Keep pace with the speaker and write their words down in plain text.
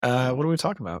What are we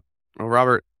talking about? Well,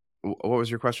 Robert, what was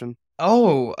your question?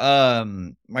 Oh,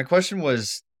 my question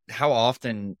was, how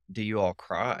often do you all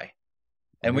cry?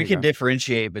 Oh, And there we you can go.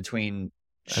 differentiate between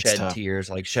That's shed tough. tears,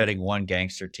 like shedding one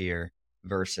gangster tear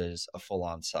versus a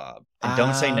full-on sob. And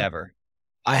don't say Uh, never.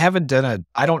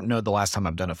 I don't know the last time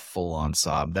I've done a full on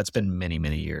sob. That's been many,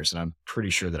 many years. And I'm pretty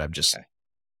sure that I've just Okay.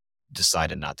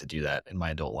 decided not to do that in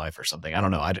my adult life or something. I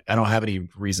don't know. I don't have any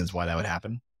reasons why that would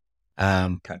happen.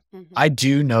 Okay. I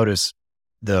do notice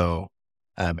though,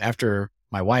 after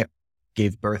my wife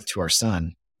gave birth to our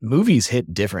son, movies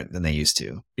hit different than they used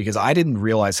to because I didn't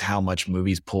realize how much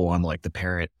movies pull on like the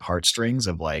parent heartstrings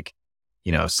of like,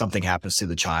 something happens to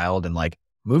the child and like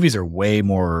movies are way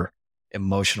more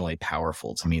emotionally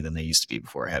powerful to me than they used to be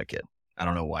before I had a kid. I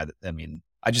don't know why. I mean,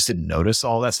 I just didn't notice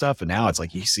all that stuff. And now it's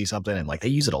like you see something and like they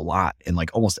use it a lot in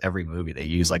like almost every movie. They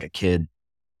use like a kid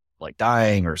like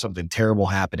dying or something terrible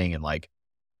happening and like,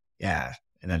 yeah.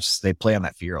 And then just they play on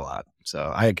that fear a lot.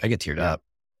 So I get teared Yeah. up,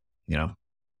 you know?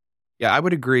 Yeah, I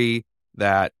would agree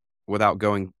that without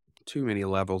going too many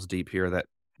levels deep here, that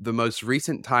the most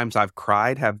recent times I've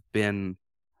cried have been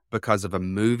because of a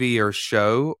movie or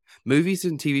show. Movies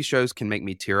and TV shows can make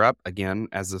me tear up again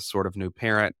as a sort of new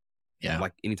parent. Yeah.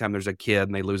 Like anytime there's a kid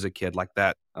and they lose a kid like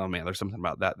that, oh man, there's something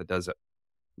about that that does it.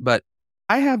 But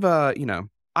I have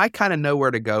I kind of know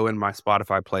where to go in my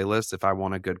Spotify playlist if I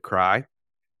want a good cry.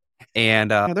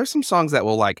 And there's some songs that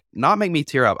will like not make me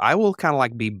tear up. I will kind of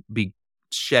like be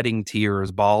shedding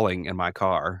tears, bawling in my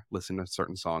car, listening to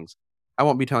certain songs. I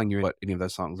won't be telling you what any of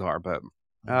those songs are, but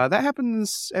that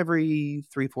happens every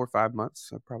 3, 4, 5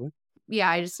 months, probably. Yeah,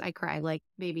 I cry like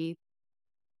maybe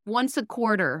once a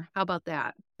quarter. How about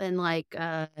that? And like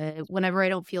whenever I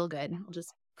don't feel good, I'll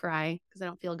just cry because I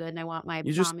don't feel good and I want my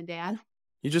You just mom and dad.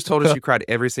 you just told us you cried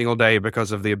every single day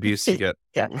because of the abuse you get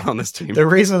Yeah. on this team. The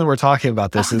reason that we're talking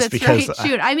about this Oh, is that's because right.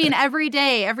 Shoot, I mean every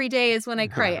day is when I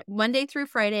cry. Monday through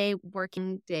Friday,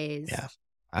 working days. yeah,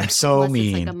 I'm so Unless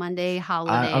it's like a mean. Monday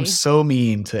holiday. I'm so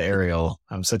mean to Ariel.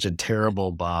 I'm such a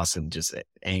terrible boss and just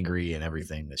angry and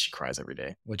everything that she cries every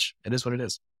day, which it is what it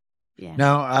is. Yeah.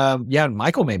 No, yeah,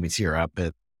 Michael made me tear up,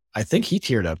 but I think he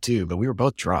teared up too, but we were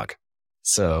both drunk.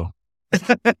 So,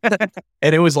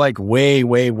 and it was like way,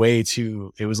 way, way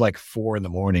too, it was like 4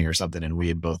 a.m. or something. And we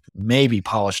had both maybe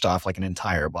polished off like an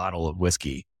entire bottle of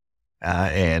whiskey.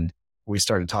 And we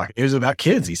started talking. It was about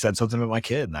kids. He said something about my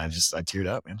kid and I teared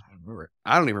up, man. I remember it.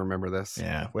 I don't even remember this.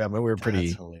 Yeah. I mean, we were pretty,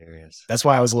 That's hilarious. that's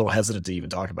why I was a little hesitant to even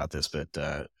talk about this.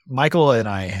 But Michael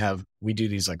and we do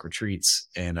these like retreats.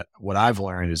 And what I've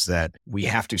learned is that we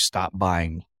have to stop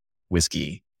buying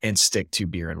whiskey and stick to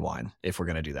beer and wine if we're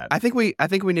going to do that. I think we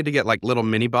need to get like little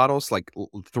mini bottles, like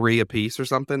 3 a piece or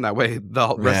something. That way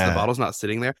the rest of the bottle's not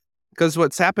sitting there. Because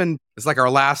what's happened is like our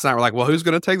last night, we're like, well, who's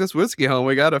going to take this whiskey home?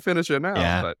 We got to finish it now.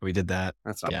 Yeah, but we did that.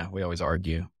 that's not. Yeah, we always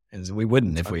argue. And we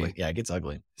wouldn't It's if ugly. it gets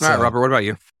ugly. All right, Robert, what about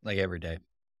you? Like every day.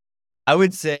 I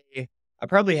would say I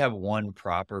probably have one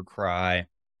proper cry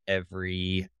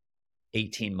every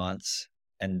 18 months.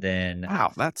 And then,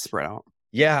 Wow, that's spread out.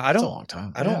 yeah, That's a long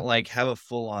time. I don't like have a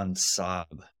full on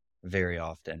sob very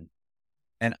often.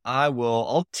 And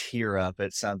I'll tear up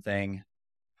at something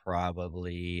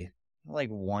probably like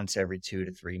once every 2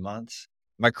 to 3 months.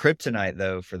 My kryptonite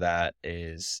though for that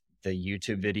is the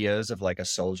YouTube videos of like a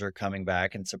soldier coming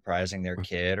back and surprising their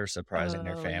kid or surprising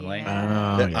their Oh, family.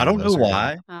 yeah. Oh, yeah, I don't know those are good.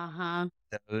 why Uh-huh.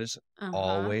 those Uh-huh.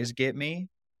 always get me.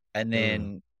 And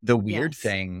then the weird Yes.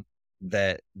 thing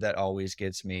that always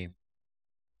gets me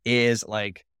is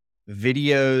like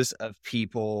videos of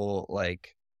people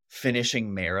like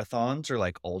finishing marathons or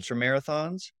like ultra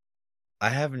marathons. I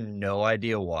have no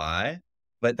idea why,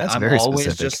 but That's I'm very always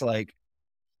specific. just like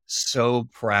so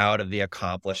proud of the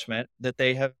accomplishment that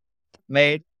they have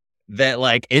made that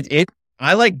like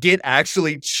I like get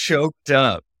actually choked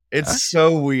up. It's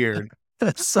so weird.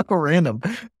 That's so random.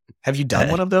 Have you done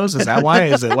one of those? Is that why?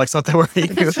 Is it like something where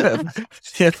you,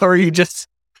 or are you just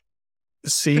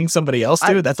seeing somebody else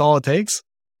do it? That's all it takes?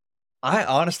 I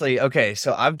honestly, okay,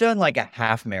 so I've done like a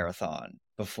half marathon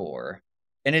before,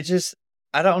 and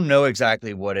I don't know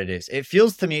exactly what it is. It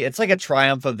feels to me, it's like a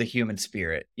triumph of the human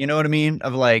spirit. You know what I mean?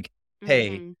 Of like,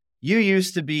 hey, Mhm. you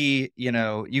used to be,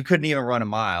 you couldn't even run a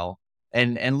mile,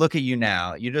 and look at you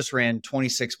now. You just ran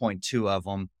 26.2 of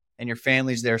them, and your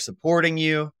family's there supporting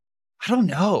you. I don't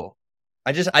know.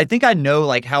 I think I know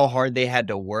like how hard they had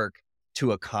to work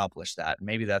to accomplish that.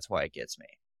 Maybe that's why it gets me.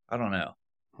 I don't know.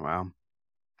 Wow.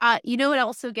 You know what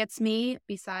also gets me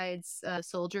besides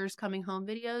soldiers coming home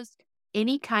videos?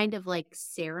 Any kind of like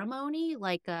ceremony,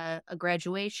 like a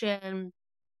graduation,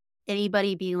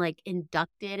 anybody being like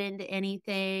inducted into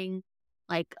anything,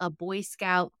 like a Boy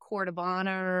Scout court of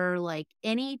honor, like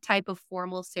any type of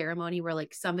formal ceremony where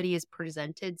like somebody is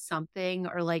presented something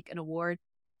or like an award.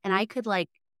 And I could like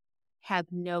have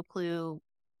no clue.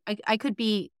 I could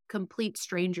be complete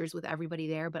strangers with everybody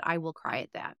there, but I will cry at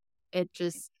that. It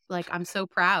just like, I'm so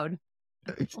proud.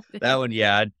 That one,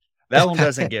 yeah. That one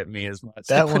doesn't get me as much.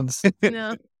 That one's,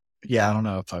 No. yeah, I don't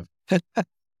know if I've.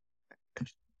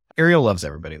 Ariel loves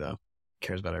everybody, though.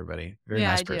 Cares about everybody. Very Yeah,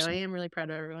 nice I do. person. I am really proud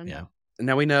of everyone. Yeah.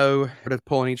 Now we know we're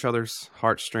pulling each other's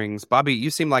heartstrings. Bobby, you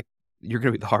seem like you're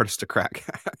going to be the hardest to crack,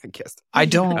 I guess. I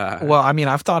don't. Uh, Well, I mean,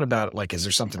 I've thought about it, like, is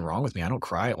there something wrong with me? I don't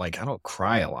cry. Like, I don't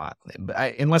cry a lot, but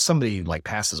unless somebody like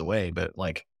passes away. But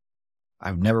like,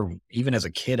 I've never, even as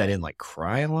a kid, I didn't like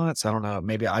cry a lot. So I don't know.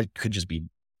 Maybe I could just be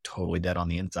totally dead on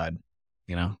the inside.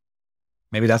 You know,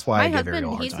 maybe that's why I My give Ariel a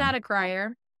husband, hard he's time. not a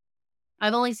crier.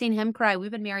 I've only seen him cry.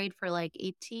 We've been married for like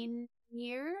 18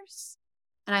 years,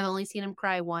 and I've only seen him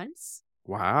cry once.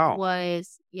 wow.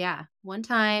 Was one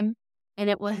time, and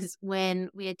it was when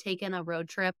we had taken a road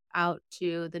trip out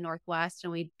to the Northwest,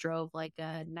 and we drove like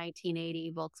a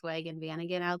 1980 Volkswagen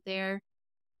Vanagon out there,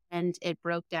 and it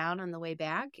broke down on the way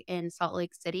back in Salt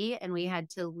Lake City, and we had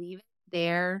to leave it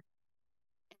there,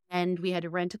 and we had to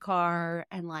rent a car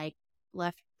and like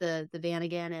left the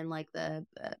Vanagon in like the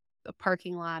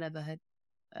parking lot of a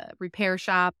repair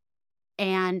shop.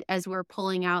 And as we're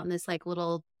pulling out in this like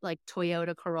little like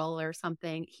Toyota Corolla or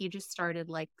something, he just started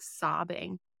like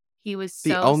sobbing. He was so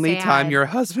The only time sad. your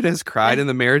husband has cried in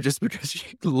the marriage is because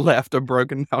you left a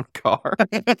broken down car.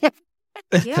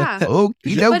 Yeah.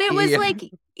 Okey But it was dokey. like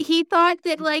he thought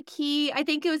that like I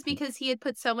think it was because he had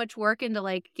put so much work into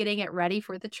like getting it ready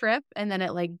for the trip, and then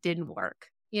it like didn't work.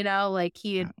 You know, like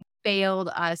he had failed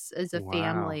us as a Wow.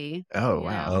 family. Oh, you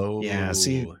wow. know? Yeah,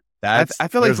 see, I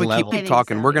feel like there's if we levels. I keep think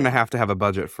talking, so, we're going to yeah. have a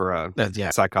budget for a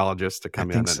yeah, psychologist to I come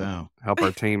in think and so. help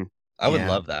our team. I would Yeah.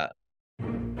 love that.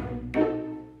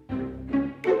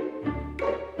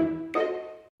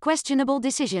 Questionable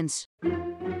decisions.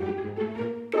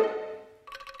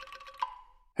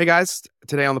 Hey guys,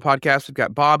 today on the podcast, we've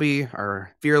got Bobby,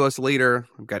 our fearless leader.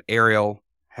 We've got Ariel,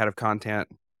 head of content.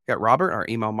 We've got Robert, our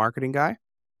email marketing guy.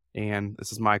 And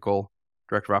this is Michael,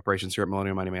 director of operations here at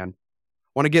Millennial Money Man.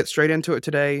 Want to get straight into it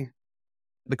today.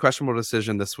 The questionable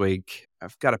decision this week,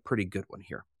 I've got a pretty good one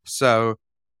here. So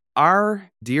our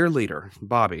dear leader,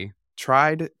 Bobby,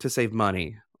 tried to save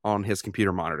money on his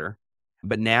computer monitor,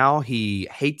 but now he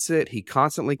hates it. He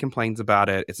constantly complains about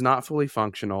it. It's not fully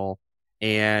functional.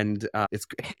 And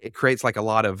it creates like a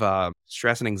lot of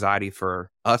stress and anxiety for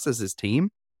us as his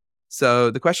team. So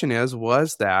the question is,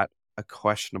 was that a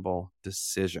questionable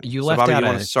decision? You so left Bobby, out you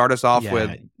want a- to start us off Yeah,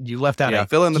 with? you left out Yeah, a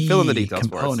fill in the key details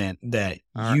for us. component that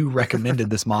All right. you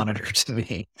recommended this monitor to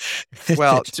me.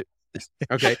 Well,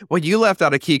 okay. Well, you left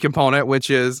out a key component, which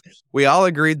is we all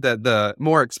agreed that the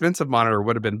more expensive monitor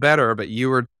would have been better, but you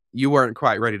weren't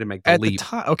quite ready to make the at the leap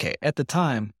time. Okay, at the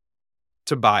time.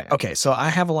 to buy it. Okay, so I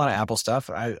have a lot of Apple stuff.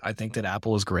 I think that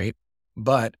Apple is great,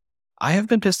 but I have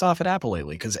been pissed off at Apple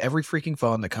lately because every freaking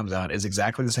phone that comes out is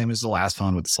exactly the same as the last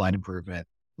phone with slight improvement.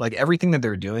 Like everything that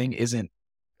they're doing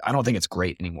I don't think it's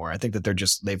great anymore. I think that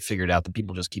they've figured out that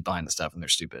people just keep buying the stuff and they're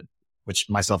stupid, which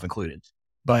myself included.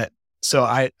 But so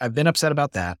I've been upset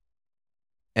about that.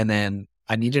 And then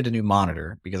I needed a new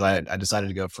monitor because I decided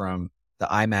to go from the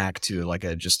iMac to like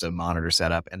just a monitor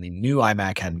setup, and the new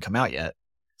iMac hadn't come out yet.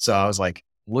 So I was like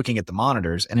looking at the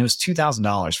monitors, and it was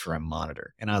 $2,000 for a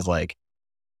monitor. And I was like,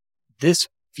 this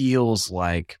feels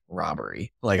like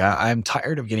robbery. Like I'm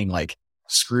tired of getting like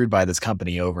screwed by this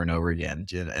company over and over again.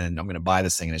 And I'm going to buy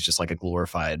this thing, and it's just like a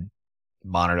glorified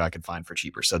monitor I could find for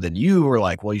cheaper. So then you were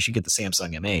like, well, you should get the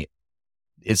Samsung M8.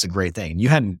 It's a great thing.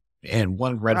 And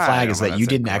one red I flag don't is know that that's you a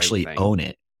didn't great actually thing. own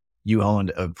it. You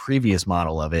owned a previous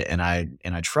model of it. And I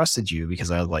trusted you because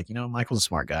I was like, Michael's a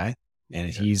smart guy, and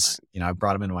he's, I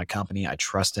brought him into my company. I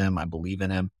trust him. I believe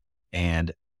in him,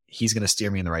 and he's going to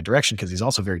steer me in the right direction because he's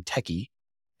also very techie.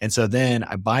 And so then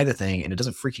I buy the thing and it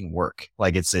doesn't freaking work.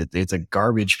 Like it's a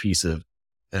garbage piece of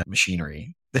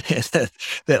machinery that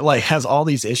like has all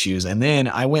these issues. And then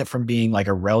I went from being like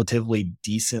a relatively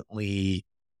decently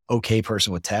okay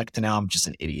person with tech to now I'm just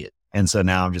an idiot. And so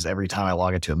now I'm just, every time I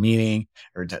log into a meeting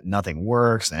or nothing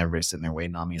works and everybody's sitting there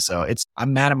waiting on me. So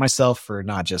I'm mad at myself for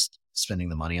not just spending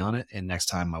the money on it. And next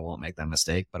time I won't make that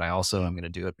mistake, but I also am going to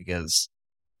do it because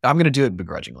I'm going to do it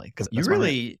begrudgingly. Because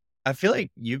I feel like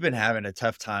you've been having a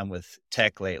tough time with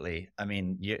tech lately. I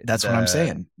mean, that's what I'm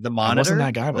saying. The I monitor, wasn't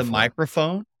that guy the before.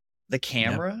 microphone, the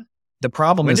camera. The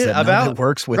problem When is did- that none of about it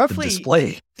works with roughly- the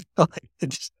display. Like,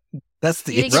 that's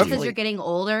the You think issue. it's because you're getting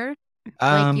older?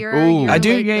 Like you're ooh. I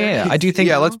do, like yeah. the- I do think.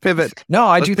 Yeah, let's pivot. No,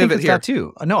 I Let's do think pivot it's here. that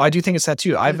too. No, I do think it's that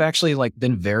too. I've actually like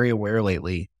been very aware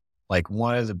lately. Like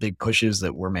one of the big pushes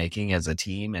that we're making as a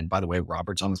team, and by the way,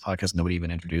 Robert's on this podcast. Nobody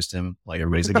even introduced him. Like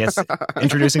everybody's against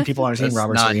introducing people on our team. That's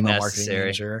Robert's our not email marketing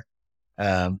necessary.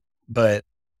 manager. But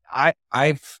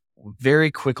I've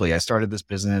very quickly I started this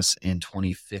business in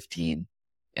 2015,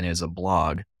 and it was a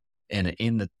blog. And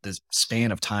in the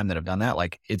span of time that I've done that,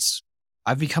 like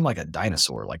I've become like a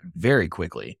dinosaur, like very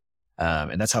quickly.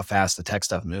 And that's how fast the tech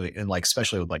stuff moving, and like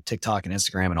especially with like TikTok and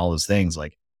Instagram and all those things.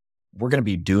 Like we're going to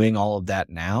be doing all of that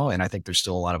now, and I think there's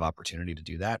still a lot of opportunity to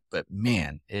do that. But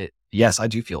man, yes, I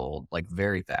do feel old, like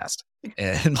very fast,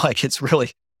 and like it's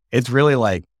really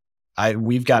like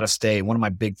we've got to stay. One of my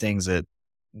big things that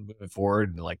moving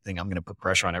forward, like thing I'm going to put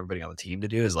pressure on everybody on the team to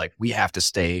do is like we have to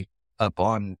stay up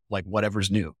on like whatever's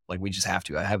new. Like we just have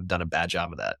to. I haven't done a bad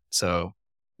job of that, so.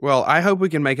 Well, I hope we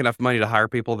can make enough money to hire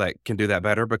people that can do that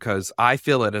better, because I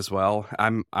feel it as well.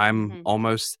 I'm Mhm.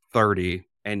 almost 30,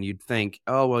 and you'd think,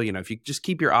 oh, well, if you just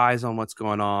keep your eyes on what's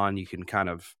going on, you can kind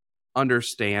of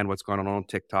understand what's going on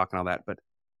TikTok and all that. But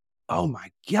oh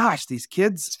my gosh, these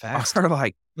kids fast. are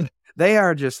like, they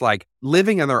are just like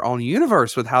living in their own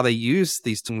universe with how they use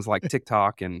these things like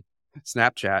TikTok and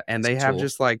Snapchat. And they It's a have tool.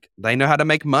 just like, they know how to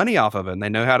make money off of it, and they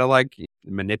know how to like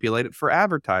manipulate it for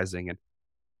advertising. And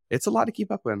it's a lot to keep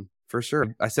up with, for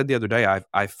sure. I said the other day,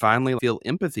 I finally feel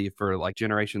empathy for like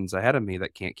generations ahead of me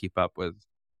that can't keep up with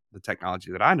the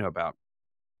technology that I know about,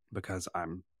 because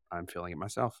I'm feeling it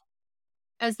myself.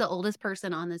 As the oldest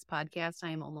person on this podcast, I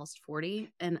am almost 40,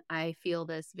 and I feel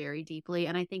this very deeply.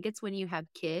 And I think it's when you have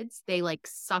kids, they like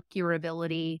suck your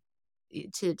ability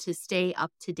to stay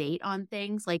up to date on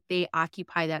things. Like they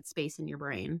occupy that space in your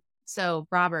brain. So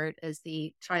Robert, as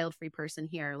the child-free person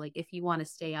here, like if you want to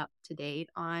stay up to date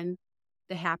on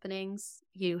the happenings,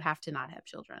 you have to not have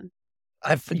children.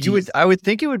 I would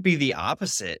think it would be the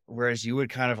opposite, whereas you would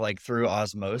kind of like through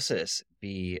osmosis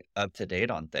be up to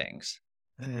date on things.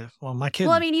 Well, my kid.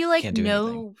 Well, I mean, you like can't do know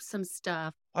anything. some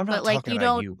stuff, I'm not but like talking you about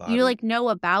don't you, Bobby. you like know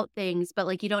about things, but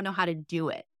like you don't know how to do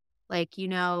it. Like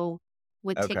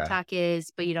what Okay. TikTok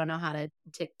is, but you don't know how to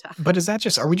TikTok. But is that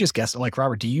are we just guessing? Like,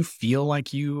 Robert, do you feel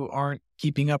like you aren't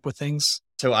keeping up with things?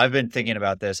 So I've been thinking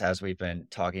about this as we've been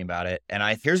talking about it, and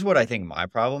here's what I think my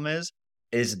problem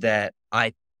is that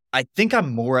I think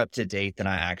I'm more up to date than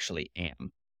I actually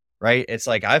am. Right? It's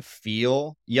like I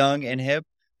feel young and hip,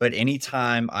 but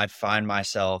anytime I find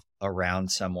myself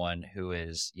around someone who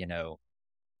is,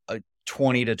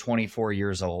 20 to 24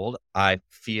 years old, I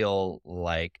feel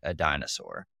like a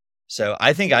dinosaur. So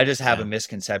I think I just have Yeah. a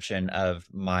misconception of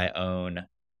my own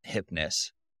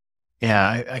hipness.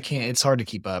 Yeah, I can't. It's hard to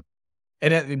keep up,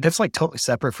 and that's like totally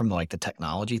separate from like the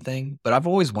technology thing. But I've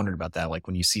always wondered about that. Like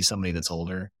when you see somebody that's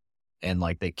older, and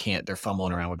like they're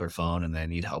fumbling around with their phone, and they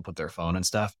need help with their phone and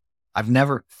stuff. I've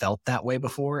never felt that way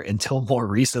before until more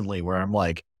recently, where I'm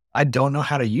like, I don't know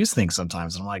how to use things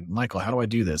sometimes. And I'm like, Michael, how do I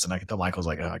do this? And I can tell Michael's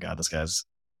like, oh God, this guy's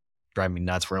driving me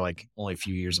nuts. We're like only a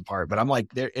few years apart, but I'm like,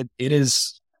 it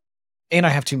is. And I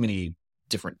have too many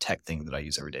different tech things that I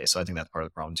use every day. So I think that's part of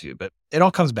the problem too. But it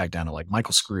all comes back down to like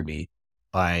Michael screwed me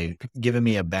by giving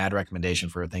me a bad recommendation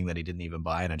for a thing that he didn't even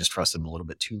buy. And I just trusted him a little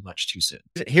bit too much too soon.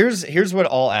 Here's what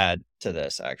I'll add to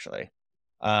this, actually.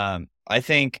 I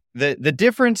think the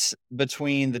difference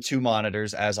between the two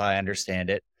monitors, as I understand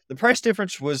it, the price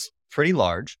difference was pretty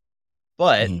large.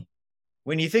 But Mhm.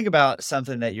 when you think about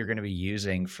something that you're going to be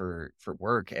using for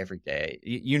work every day,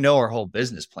 you know our whole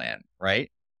business plan,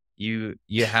 right? You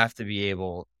have to be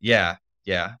able, yeah.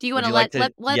 Do you Would want to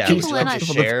like let yeah, people would you in like on? to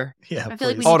share? Yeah. I feel like we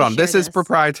please. need Hold to on, this share is this.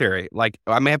 proprietary. Like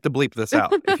I may have to bleep this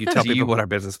out if you tell Do people you- what our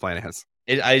business plan is.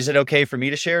 Is it okay for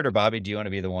me to share it, or Bobby, do you want to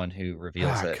be the one who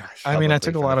reveals Ah, it? gosh. I mean, I publicly took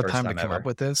a for the lot of first time to come ever? up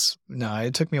with this. No,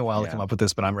 it took me a while to Yeah. come up with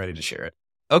this, but I'm ready to share it.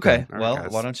 Okay, All right, well,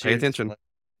 guys, why don't pay you attention. let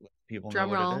people Drum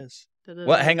know roll. what it is?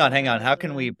 Well, hang on. How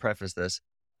can we preface this?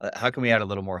 How can we add a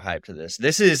little more hype to this?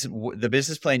 This is the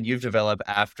business plan you've developed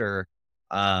after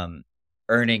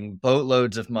earning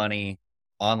boatloads of money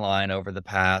online over the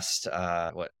past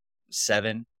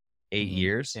 7-8 Mhm.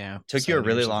 years. Yeah. Took you a 7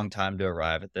 really years, I long think. time to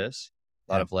arrive at this.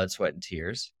 A lot Yeah. of blood, sweat, and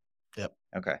tears. Yep.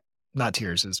 Okay. Not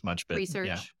tears as much, but yeah,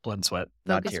 Research. blood and sweat.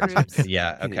 Not Focus tears. groups.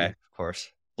 Yeah. Yeah. Okay. Of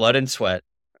course. Blood and sweat.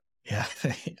 Yeah.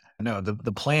 No,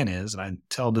 the plan is, and I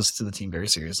tell this to the team very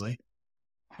seriously,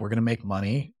 we're going to make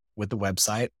money with the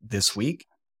website this week.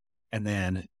 And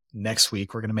then next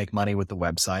week, we're going to make money with the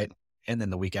website. And then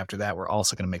the week after that, we're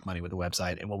also going to make money with the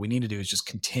website. And what we need to do is just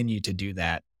continue to do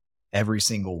that every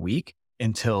single week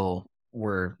until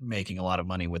we're making a lot of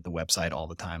money with the website all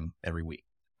the time, every week.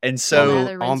 And So so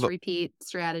another rinse repeat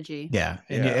strategy. Yeah.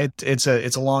 And Yeah. it's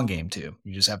a long game too.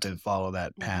 You just have to follow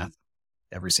that path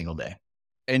every single day.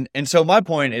 And so my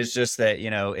point is just that,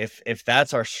 if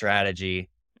that's our strategy,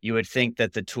 you would think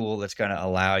that the tool that's going to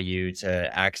allow you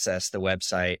to access the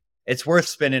website, it's worth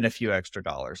spending a few extra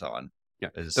dollars on. Yeah.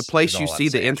 is- The place is you all I'm see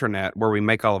the saying. internet where we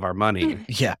make all of our money.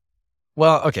 Yeah.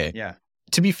 Well, okay. Yeah.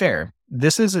 To be fair,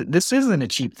 this isn't a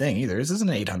cheap thing either. This isn't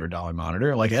an $800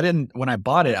 monitor. Like when I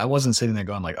bought it, I wasn't sitting there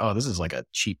going like, oh, this is like a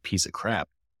cheap piece of crap,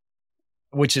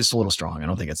 which is a little strong. I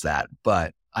don't think it's that,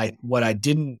 but what I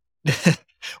didn't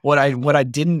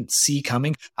see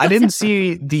coming, I didn't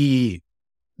see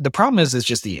the problem is it's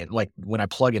just like when I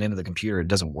plug it into the computer, it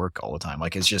doesn't work all the time.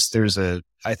 Like it's just,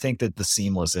 I think that the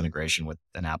seamless integration with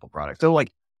an Apple product. So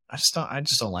like, I just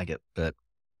don't like it, but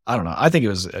I don't know. I think it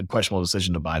was a questionable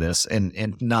decision to buy this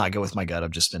and not go with my gut of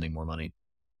just spending more money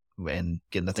and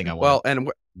getting the thing I want. Well,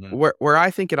 and where I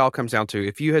think it all comes down to,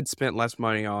 if you had spent less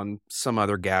money on some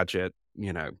other gadget,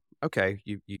 okay,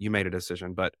 you made a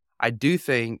decision. But I do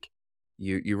think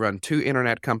you run 2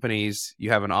 internet companies, you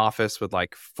have an office with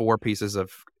like 4 pieces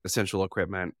of essential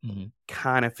equipment.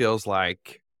 Kind of feels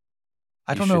like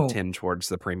I don't you know. should tend towards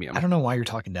the premium. I don't know why you're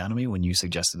talking down to me when you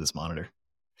suggested this monitor.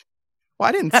 Well,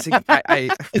 I didn't see. I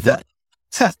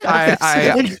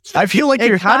feel like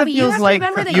It kind of Bobby, you feels have to like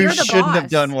remember that you you're the shouldn't have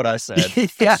boss. done what I said.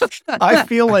 yeah. I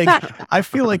feel like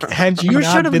had you You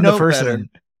not should have been the known person,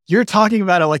 better. you're talking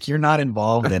about it like you're not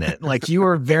involved in it. Like you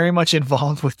are very much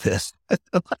involved with this.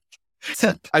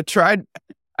 I tried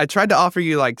to offer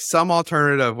you like some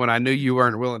alternative when I knew you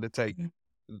weren't willing to take.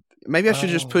 Maybe I should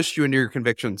just push you into your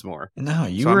convictions more. No,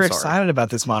 you So I'm were sorry. excited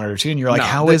about this monitor too, and you're like, No,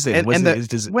 "How the- is it? and- Was and it? the-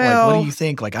 Does it? well- like, what do you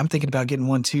think? Like, I'm thinking about getting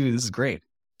one too. This is great.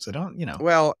 So don't,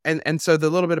 Well, and so the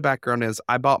little bit of background is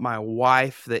I bought my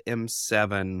wife the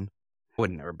M7.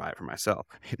 Wouldn't never buy it for myself.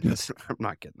 I'm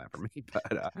not getting that for me, but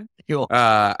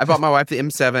I bought my wife the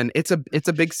M7. It's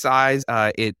a big size.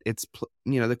 It's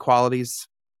the quality's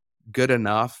good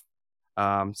enough.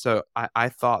 So I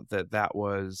thought that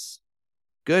was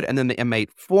good. And then the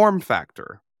M8 form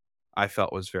factor I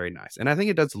felt was very nice. And I think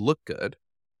it does look good.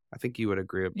 I think you would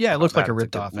agree. Yeah, it about looks like that. a It's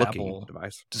ripped off good-looking Apple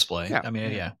device. display. Yeah. I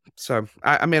mean, yeah. So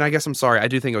I guess I'm sorry. I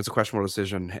do think it was a questionable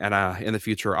decision, and in the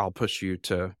future I'll push you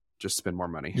to just spend more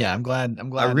money. Yeah, I'm glad.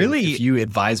 really- if you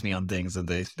advise me on things that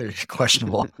they're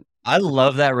questionable. I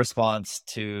love that response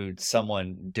to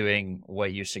someone doing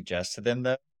what you suggest to them,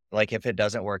 though. Like, if it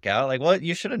doesn't work out, like, well,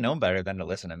 you should have known better than to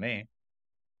listen to me.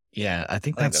 Yeah, I think I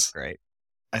think that's that's great.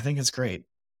 I think it's great.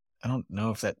 I don't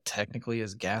know if that technically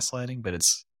is gaslighting, but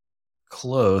it's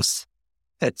close.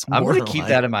 It's I'm going to borderline. keep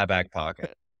that in my back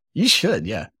pocket. You should,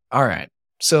 yeah. All right.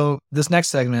 So this next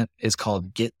segment is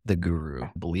called Get the Guru.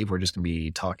 I believe we're just going to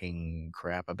be talking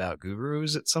crap about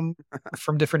gurus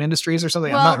from different industries or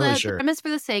something. Well, I'm not the really sure. premise for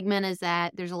the segment is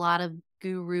that there's a lot of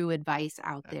guru advice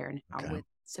out there now Okay. with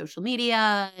social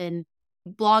media and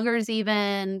bloggers,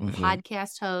 even Mhm.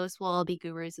 podcast hosts will all be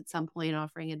gurus at some point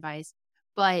offering advice,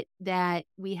 but that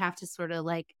we have to sort of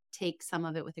like take some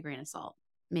of it with a grain of salt,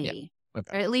 maybe,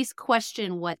 Okay. or at least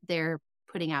question what they're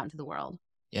putting out into the world.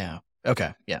 Yeah.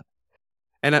 Okay. Yeah.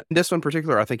 And this one in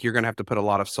particular, I think you're going to have to put a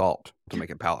lot of salt to make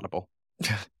it palatable.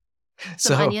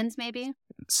 Some onions, maybe.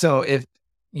 So if,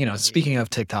 speaking of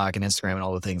TikTok and Instagram and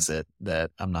all the things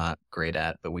that I'm not great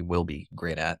at, but we will be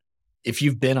great at, if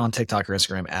you've been on TikTok or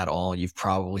Instagram at all, you've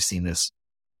probably seen this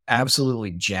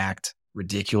absolutely jacked,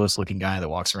 ridiculous looking guy that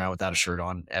walks around without a shirt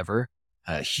on ever.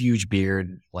 A huge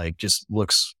beard, like just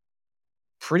looks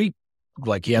pretty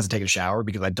like he hasn't taken a shower,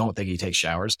 because I don't think he takes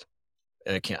showers.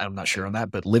 I'm not sure on that,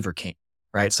 but Liver King,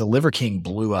 right? So Liver King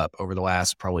blew up over the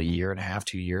last probably year and a half,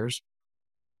 2 years.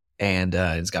 And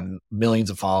he's got millions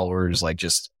of followers, like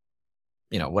just,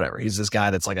 whatever. He's this guy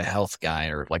that's like a health guy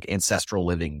or like ancestral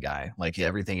living guy. Like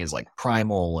everything is like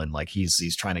primal, and like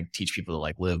he's trying to teach people to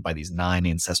like live by these 9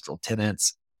 ancestral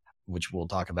tenets, which we'll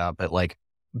talk about. But like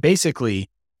basically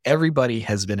everybody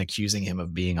has been accusing him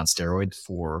of being on steroids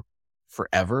for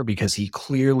forever, because he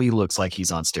clearly looks like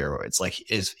he's on steroids. Like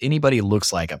if anybody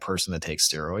looks like a person that takes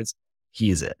steroids,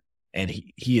 he is it. And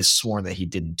he has sworn that he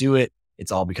didn't do it.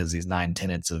 It's all because of these 9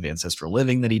 tenets of ancestral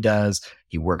living that he does.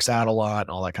 He works out a lot and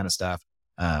all that kind of stuff.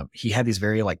 He had these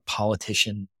very like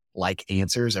politician like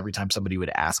answers every time somebody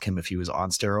would ask him if he was on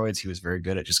steroids. He was very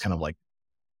good at just kind of like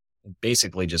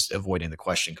basically just avoiding the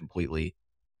question completely.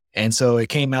 And so it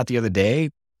came out the other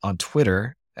day on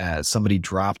Twitter. Somebody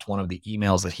dropped one of the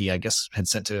emails that he, I guess, had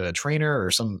sent to a trainer or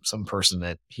some person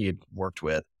that he had worked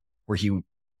with, where he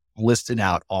listed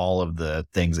out all of the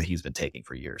things that he's been taking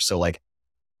for years. So like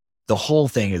the whole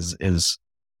thing is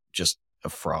just a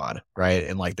fraud, right?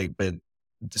 And like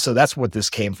so that's what this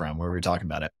came from, where we were talking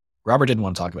about it. Robert didn't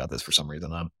want to talk about this for some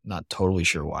reason. I'm not totally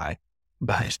sure why,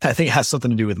 but I think it has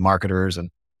something to do with marketers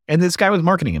and this guy was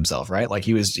marketing himself, right? Like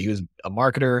he was a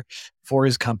marketer for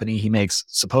his company. He makes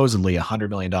supposedly $100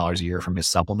 million a year from his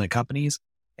supplement companies.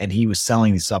 And he was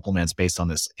selling these supplements based on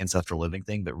this ancestral living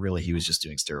thing, but really he was just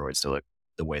doing steroids to look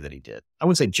the way that he did. I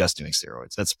wouldn't say just doing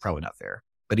steroids. That's probably not fair,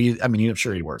 but I'm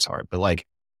sure he works hard, but like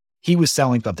he was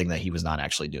selling something that he was not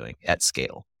actually doing at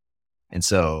scale. And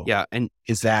so, Yeah. And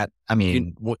is that,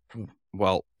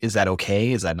 well, is that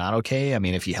okay? Is that not okay? I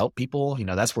mean, if you help people,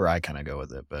 that's where I kind of go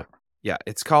with it, but yeah,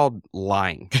 it's called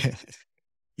lying.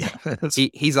 yeah,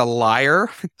 He's a liar.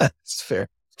 that's fair.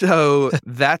 So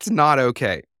that's not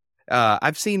okay.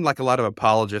 I've seen like a lot of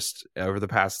apologists over the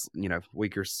past,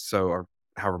 week or so, or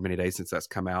however many days since that's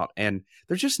come out. And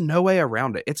there's just no way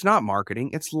around it. It's not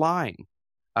marketing. It's lying.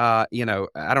 I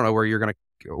don't know where you're going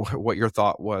to, what your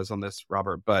thought was on this,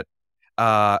 Robert, but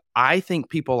I think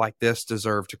people like this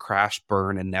deserve to crash,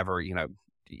 burn, and never,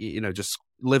 just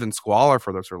live in squalor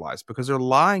for their lives because they're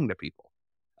lying to people.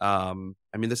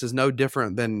 This is no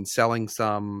different than selling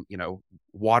some,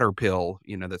 water pill,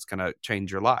 that's going to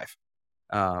change your life.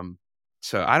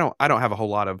 So I don't have a whole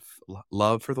lot of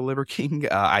love for the Liver King.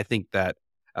 I think that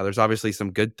there's obviously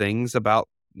some good things about,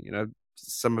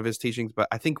 some of his teachings, but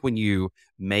I think when you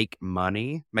make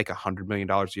 $100 million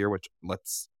a year, which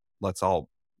let's all,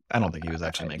 I don't think he was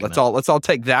actually making let's all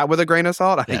take that with a grain of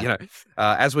salt. Yeah.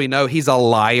 As we know, he's a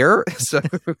liar. So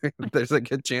there's a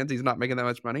good chance he's not making that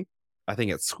much money. I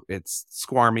think it's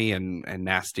squarmy and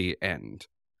nasty. And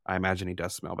I imagine he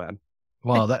does smell bad.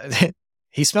 Well,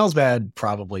 he smells bad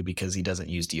probably because he doesn't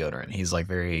use deodorant. He's like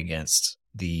very against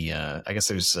the, I guess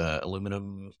there's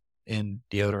aluminum in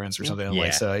deodorants or something. Yeah.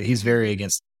 Like, so he's very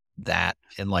against that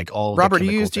and like all Robert, the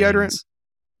do you use chemical deodorant? things.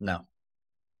 No.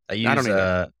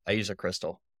 I use a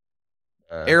crystal.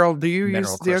 Errol, do you use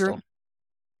mineral deodorant? crystal.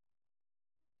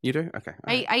 You do? Okay.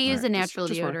 I use a Just- natural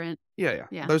just work. deodorant. Yeah.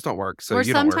 Yeah. Those don't work. So or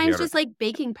you don't wear sometimes deodorant. just like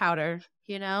baking powder,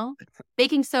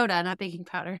 baking soda, not baking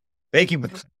powder. Baking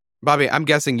Bobby, I'm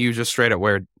guessing you just straight up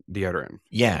wear deodorant.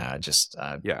 Yeah, just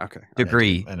Yeah. Okay.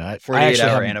 degree. and I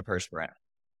 48-hour actually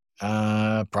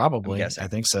antiperspirant. probably. guessing. I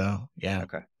think so. Yeah.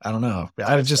 Okay. I don't know. That's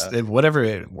I good just stuff. whatever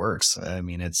it works. I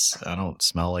mean, I don't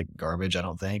smell like garbage. I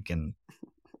don't think, and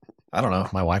I don't know.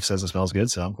 My wife says it smells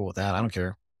good, so I'm cool with that. I don't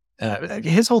care.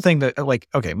 His whole thing that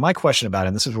okay, my question about it,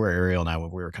 and this is where Ariel and I,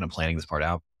 when we were kind of planning this part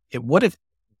out, what if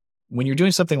when you're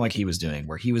doing something like he was doing,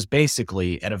 where he was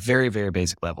basically at a very, very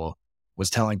basic level, was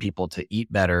telling people to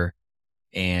eat better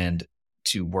and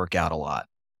to work out a lot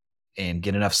and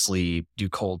get enough sleep, do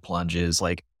cold plunges,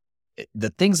 like the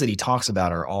things that he talks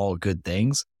about are all good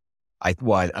things. I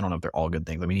don't know if they're all good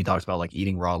things. I mean, he talks about like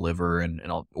eating raw liver and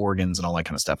all organs and all that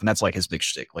kind of stuff. And that's like his big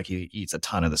shtick. Like he eats a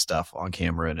ton of the stuff on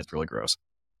camera and it's really gross.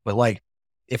 But like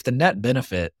if the net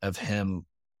benefit of him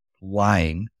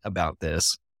lying about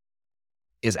this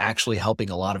is actually helping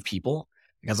a lot of people,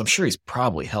 because I'm sure he's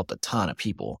probably helped a ton of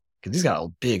people because he's got a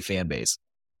big fan base.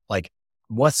 Like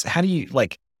how do you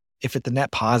like, if it's the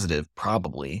net positive,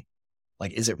 probably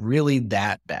like, is it really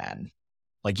that bad?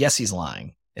 Like, yes, he's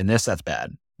lying and that's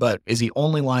bad. But is he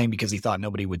only lying because he thought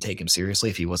nobody would take him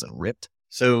seriously if he wasn't ripped?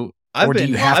 So Or do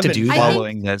you have to do that?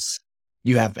 following this.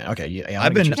 You have been. Okay. Yeah,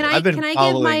 I've been- Can I I've been give my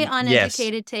following-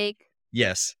 uneducated take,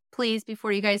 Yes. please,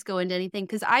 before you guys go into anything?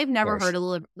 Because I've never course. heard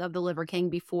of the Liver King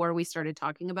before we started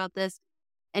talking about this.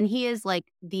 And he is like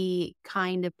the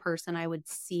kind of person I would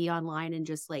see online and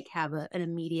just like have an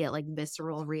immediate like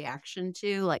visceral reaction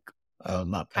to, like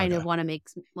Not kind okay. of want to make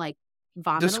like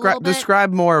vomit a little bit.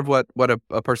 Describe more of what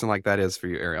a person like that is for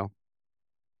you, Ariel.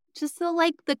 Just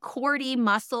the cordy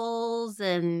muscles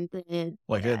and the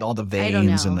Like all the I don't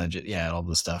veins and know. all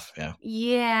the stuff. Yeah.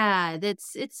 Yeah,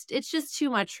 it's just too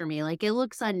much for me. Like it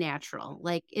looks unnatural.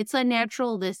 Like it's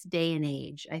unnatural this day and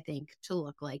age, I think, to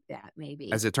look like that maybe.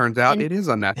 As it turns out, And- it is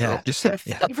unnatural. Yeah. Just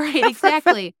Yeah. Right,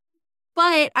 exactly.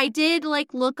 But I did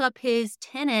like look up his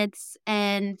tenets,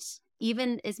 and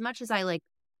even as much as I like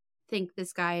think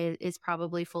this guy is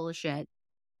probably full of shit,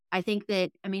 I think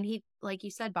that he, like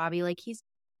you said, Bobby, like he's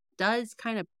does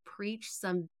kind of preach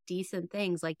some decent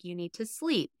things, like you need to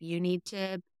sleep, you need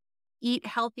to eat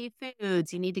healthy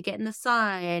foods, you need to get in the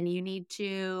sun, you need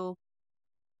to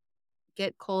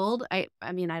get cold. I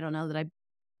don't know that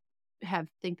I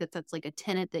think that's like a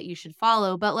tenet that you should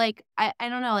follow, but like I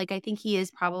don't know, like I think he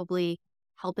is probably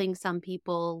helping some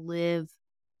people live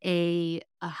a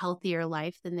healthier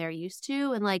life than they're used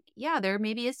to, and like yeah, there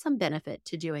maybe is some benefit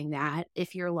to doing that.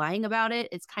 If you're lying about it,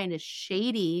 it's kind of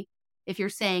shady if you're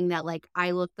saying that like I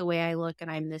look the way I look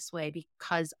and I'm this way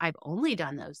because I've only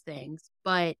done those things.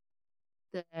 But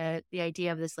the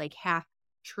idea of this like half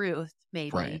truth,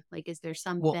 maybe. Right. Like, is there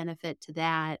some Well, benefit to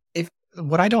that?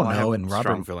 what I don't Well, I know, have and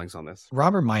strong feelings on this.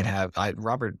 Robert might have,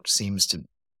 Robert seems to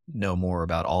know more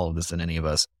about all of this than any of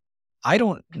us. I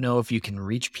don't know if you can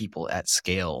reach people at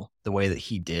scale the way that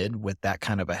he did with that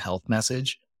kind of a health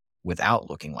message without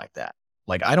looking like that.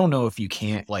 Like, I don't know if you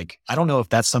can't, like, I don't know if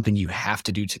that's something you have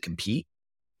to do to compete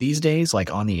these days.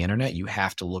 Like on the internet, you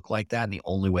have to look like that. And the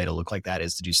only way to look like that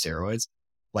is to do steroids.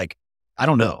 Like, I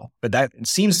don't know, but that it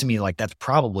seems to me like that's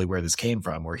probably where this came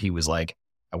from, where he was like,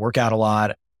 I work out a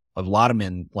lot. A lot of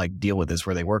men like deal with this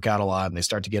where they work out a lot and they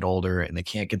start to get older and they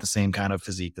can't get the same kind of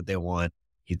physique that they want.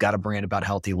 He's got a brand about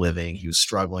healthy living. He was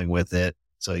struggling with it.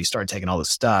 So he started taking all this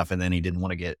stuff and then he didn't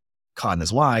want to get caught in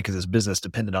this lie because his business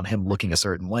depended on him looking a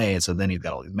certain way. And so then he's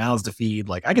got all these mouths to feed.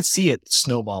 Like I could see it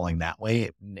snowballing that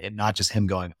way and not just him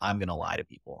going, I'm going to lie to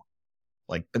people.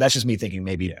 Like, but that's just me thinking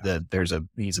maybe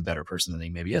he's a better person than he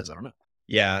maybe is. I don't know.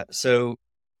 Yeah. So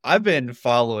I've been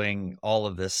following all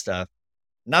of this stuff,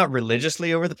 not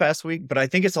religiously over the past week, but I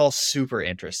think it's all super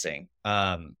interesting.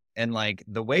 And like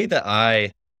the way that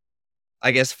I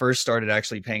guess first started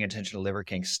actually paying attention to Liver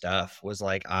King stuff was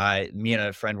like me and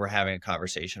a friend were having a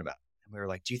conversation about it. And we were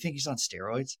like, do you think he's on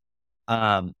steroids?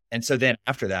 And so then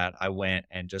after that, I went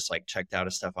and just like checked out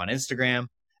his stuff on Instagram.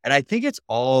 And I think it's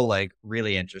all like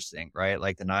really interesting, right?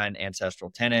 Like the 9 ancestral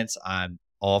tenets, I'm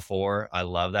all for. I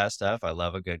love that stuff. I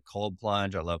love a good cold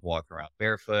plunge. I love walking around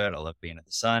barefoot. I love being in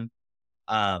the sun.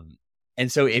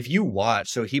 And so if you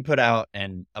watch, so he put out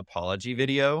an apology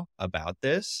video about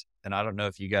this. And I don't know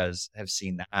if you guys have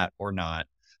seen that or not,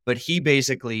 but he makes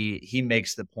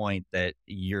the point that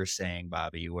you're saying,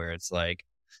 Bobby, where it's like,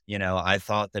 you know, I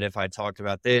thought that if I talked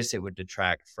about this, it would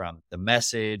detract from the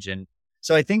message. And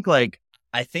so I think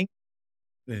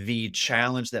the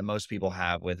challenge that most people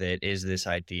have with it is this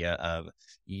idea of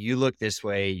you look this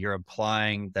way, you're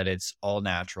implying that it's all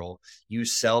natural. You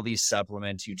sell these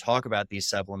supplements, you talk about these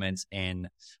supplements in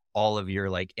all of your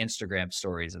like Instagram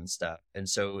stories and stuff. And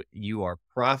so you are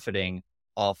profiting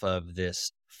off of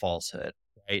this falsehood,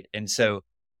 right? And so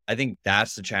I think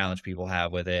that's the challenge people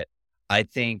have with it. I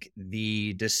think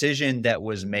the decision that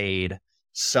was made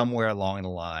somewhere along the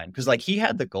line, because like he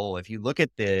had the goal, if you look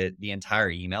at the entire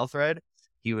email thread,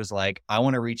 he was like, I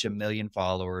want to reach 1 million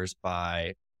followers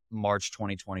by March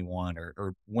 2021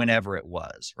 or whenever it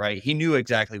was, right? He knew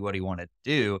exactly what he wanted to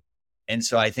do. And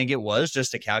so I think it was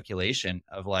just a calculation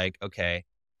of like, okay,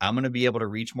 I'm going to be able to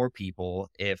reach more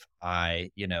people if I,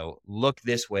 you know, look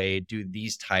this way, do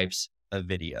these types of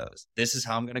videos. This is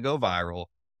how I'm going to go viral.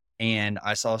 And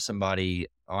I saw somebody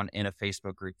in a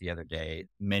Facebook group the other day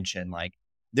mention like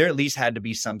there at least had to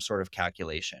be some sort of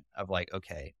calculation of like,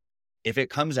 okay, if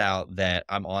it comes out that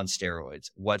I'm on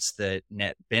steroids, what's the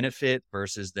net benefit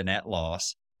versus the net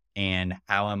loss? And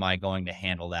how am I going to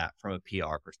handle that from a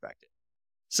PR perspective?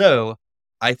 So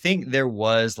I think there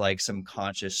was like some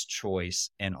conscious choice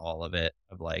in all of it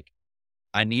of like,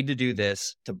 I need to do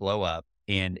this to blow up.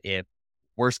 And if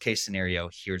worst case scenario,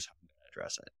 here's how I'm going to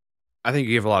address it. I think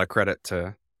you give a lot of credit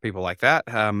to people like that.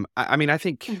 I mean, I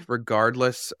think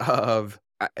regardless of,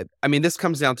 I mean, this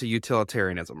comes down to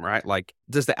utilitarianism, right? Like,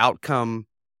 does the outcome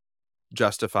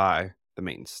justify the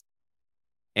means?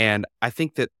 And I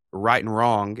think that right and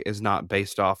wrong is not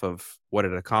based off of what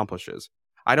it accomplishes.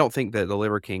 I don't think that the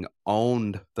Liver King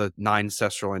owned the 9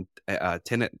 ancestral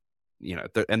tenet, you know,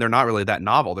 and they're not really that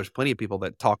novel. There's plenty of people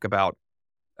that talk about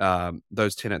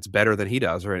those tenets better than he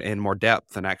does or in more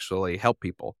depth and actually help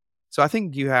people. So I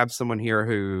think you have someone here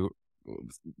who,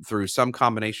 through some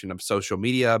combination of social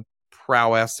media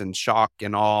prowess and shock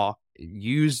and awe,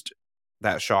 used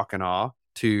that shock and awe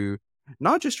to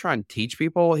not just try and teach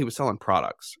people. He was selling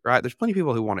products, right? There's plenty of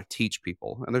people who want to teach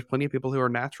people, and there's plenty of people who are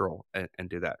natural and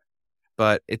do that.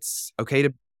 But it's okay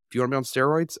if you want to be on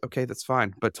steroids, okay, that's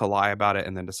fine. But to lie about it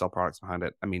and then to sell products behind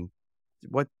it, I mean,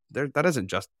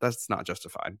 that's not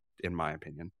justified, in my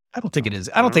opinion. I don't think it is.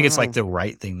 I don't think it's like the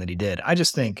right thing that he did. I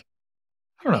just think,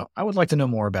 I don't know. I would like to know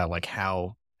more about like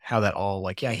how that all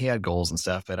like, yeah, he had goals and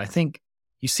stuff, but I think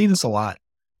you see this a lot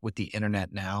with the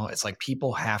internet now. It's like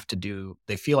people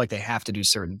they feel like they have to do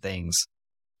certain things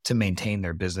to maintain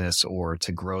their business or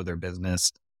to grow their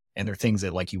business. And they're things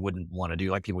that like you wouldn't want to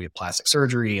do, like people get plastic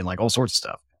surgery and like all sorts of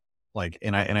stuff. Like,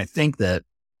 and I think that,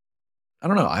 I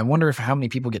don't know. I wonder if how many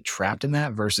people get trapped in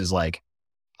that versus like,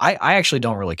 I actually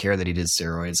don't really care that he did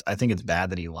steroids. I think it's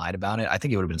bad that he lied about it. I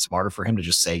think it would have been smarter for him to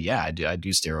just say, yeah, I do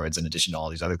steroids in addition to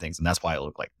all these other things. And that's why I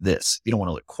look like this. You don't want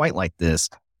to look quite like this,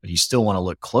 but you still want to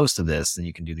look close to this, then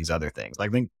you can do these other things.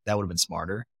 Like, I think that would have been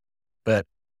smarter, but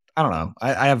I don't know.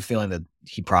 I have a feeling that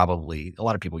a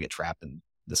lot of people get trapped in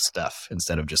this stuff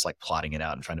instead of just like plotting it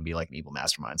out and trying to be like an evil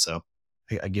mastermind. So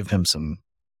I give him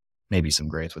maybe some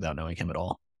grace without knowing him at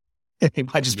all. He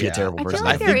might just be a Yeah. terrible I feel person.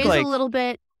 like I there think, is like- a little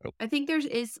bit. Oh. I think there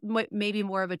is maybe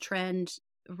more of a trend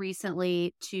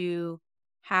recently to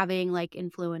having like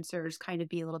influencers kind of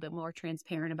be a little bit more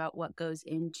transparent about what goes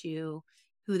into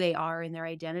who they are and their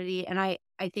identity. And I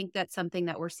think that's something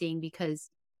that we're seeing because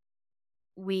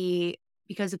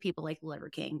of people like Liver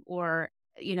King, or,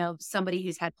 you know, somebody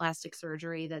who's had plastic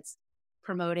surgery that's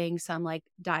promoting some like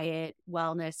diet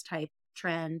wellness type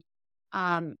trend.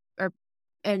 And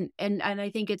I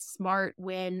think it's smart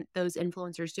when those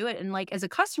influencers do it. And like as a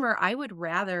customer, I would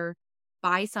rather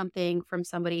buy something from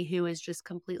somebody who is just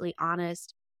completely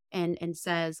honest and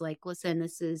says like, listen,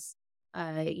 this is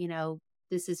you know,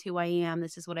 this is who I am,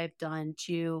 this is what I've done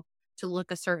to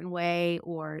look a certain way,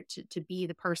 or to be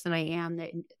the person I am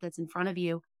that's in front of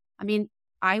you. I mean,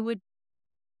 I'm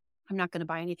not going to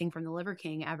buy anything from the Liver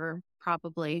King ever,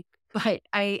 probably, but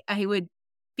I would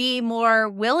be more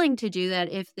willing to do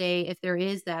that if there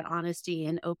is that honesty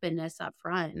and openness up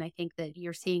front. And I think that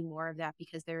you're seeing more of that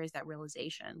because there is that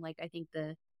realization. Like I think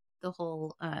the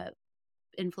whole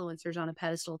influencers on a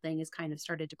pedestal thing has kind of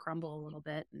started to crumble a little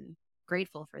bit, and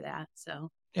grateful for that. So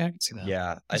Yeah, I can see that.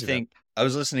 Yeah, I see that. think I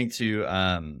was listening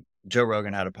to Joe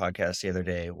Rogan had a podcast the other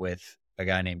day with a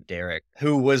guy named Derek,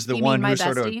 who was the you one mean my who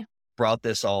sort of bestie? brought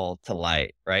this all to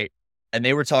light, right? And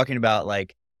they were talking about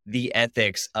like the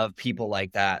ethics of people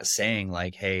like that saying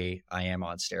like, hey, I am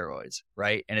on steroids,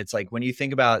 right? And it's like when you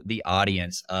think about the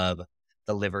audience of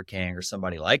the Liver King or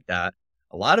somebody like that,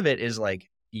 a lot of it is like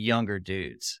younger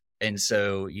dudes. And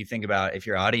so you think about if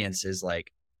your audience is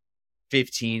like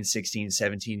 15, 16,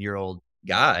 17-year-old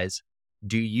guys,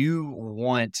 do you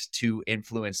want to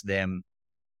influence them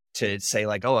to say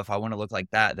like, oh, if I want to look like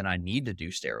that, then I need to do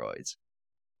steroids,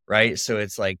 right? So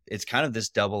it's like, it's kind of this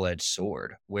double-edged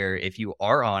sword where if you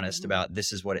are honest about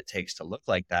this is what it takes to look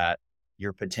like that,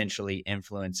 you're potentially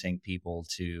influencing people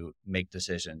to make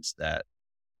decisions that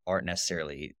aren't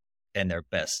necessarily in their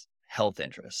best health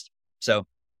interest. So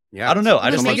Yeah, I don't know. I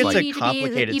Well, just then think maybe it's you a need to be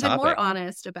complicated even topic. more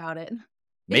honest about it.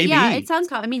 Maybe. Yeah, it sounds.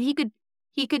 I mean, he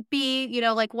could be, you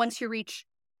know, like once you reach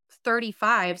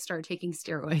 35, start taking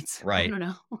steroids. I Right. don't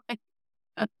know.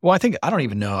 Well, I don't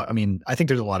even know. I mean, I think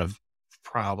there's a lot of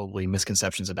probably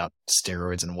misconceptions about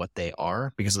steroids and what they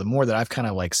are, because the more that I've kind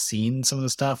of like seen some of the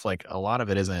stuff, like a lot of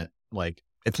it isn't like,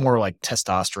 it's more like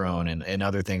testosterone and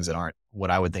other things that aren't what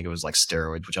I would think it was like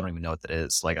steroids, which I don't even know what that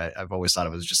is. Like I've always thought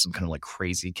it was just some kind of like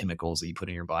crazy chemicals that you put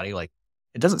in your body. Like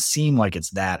it doesn't seem like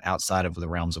it's that outside of the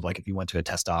realms of like if you went to a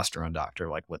testosterone doctor,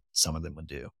 like what some of them would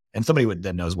do. And somebody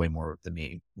that knows way more than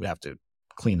me would have to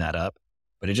clean that up.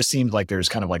 But it just seems like there's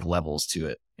kind of like levels to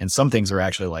it. And some things are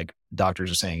actually like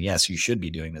doctors are saying, yes, you should be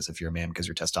doing this if you're a man because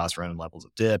your testosterone levels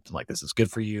have dipped and like this is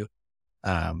good for you.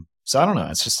 So I don't know.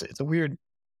 It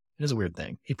is a weird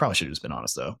thing. He probably should have just been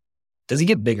honest though. Does he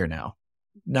get bigger now?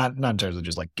 Not in terms of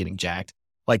just like getting jacked.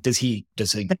 Like is he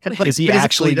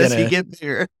actually does gonna, he get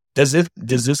there? is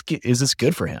this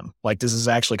good for him? Like, does this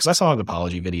actually, cause I saw the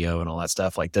apology video and all that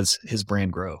stuff. Like, does his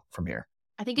brand grow from here?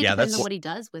 I think it Yeah, depends that's- on what he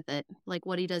does with it, like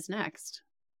what he does next.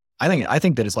 I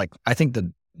think that it's like, I think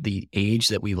the age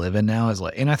that we live in now is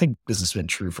like, and I think this has been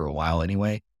true for a while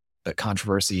anyway, but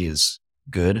controversy is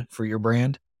good for your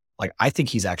brand. Like, I think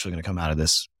he's actually going to come out of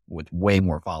this with way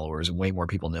more followers and way more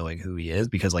people knowing who he is,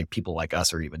 because like people like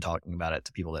us are even talking about it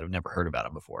to people that have never heard about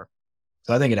him before.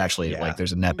 So I think it actually Yeah. like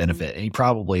there's a net Mhm. benefit, and he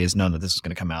probably has known that this is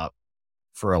going to come out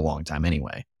for a long time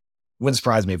anyway. Wouldn't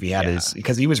surprise me if he had Yeah. his,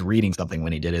 because he was reading something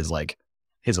when he did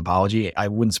his apology. I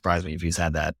wouldn't surprise me if he's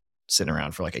had that sitting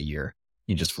around for like a year,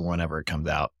 just for whenever it comes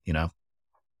out,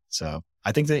 So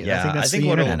I think that, Yeah, I think that's I think the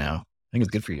what'll- internet now. I think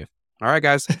it's good for you. All right,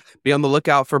 guys, be on the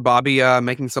lookout for Bobby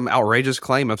making some outrageous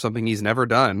claim of something he's never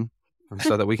done,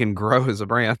 so that we can grow as a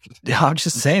brand. Yeah, I'm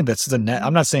just saying that's the net.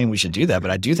 I'm not saying we should do that, but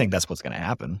I do think that's what's going to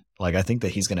happen. Like, I think that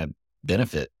he's going to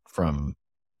benefit from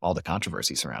all the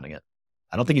controversy surrounding it.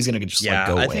 I don't think he's going to just like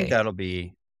go away. I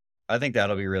think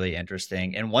that'll be really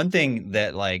interesting. And one thing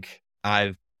that like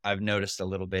I've noticed a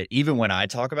little bit, even when I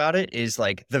talk about it, is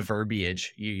like the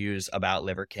verbiage you use about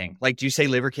Liver King. Like, do you say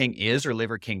Liver King is or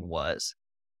Liver King was?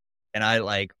 And I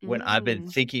like when I've been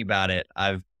thinking about it,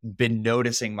 I've been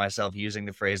noticing myself using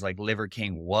the phrase like Liver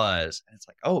King was. And it's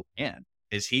like, oh man,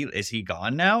 is he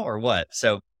gone now or what?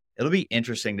 So it'll be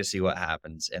interesting to see what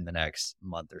happens in the next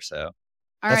month or so.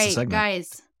 All That's the right, segment.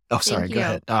 guys. Oh, sorry. Thank Go you.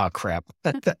 ahead. Oh, crap.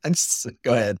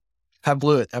 Go ahead. I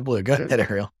blew it. Go ahead,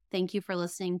 Ariel. Thank you for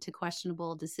listening to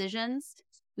Questionable Decisions.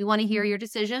 We want to hear your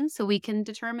decisions so we can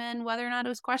determine whether or not it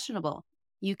was questionable.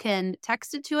 You can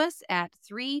text it to us at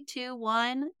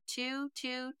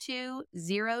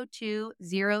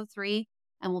 321-222-0203,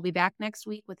 and we'll be back next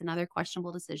week with another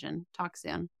questionable decision. Talk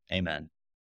soon. Amen.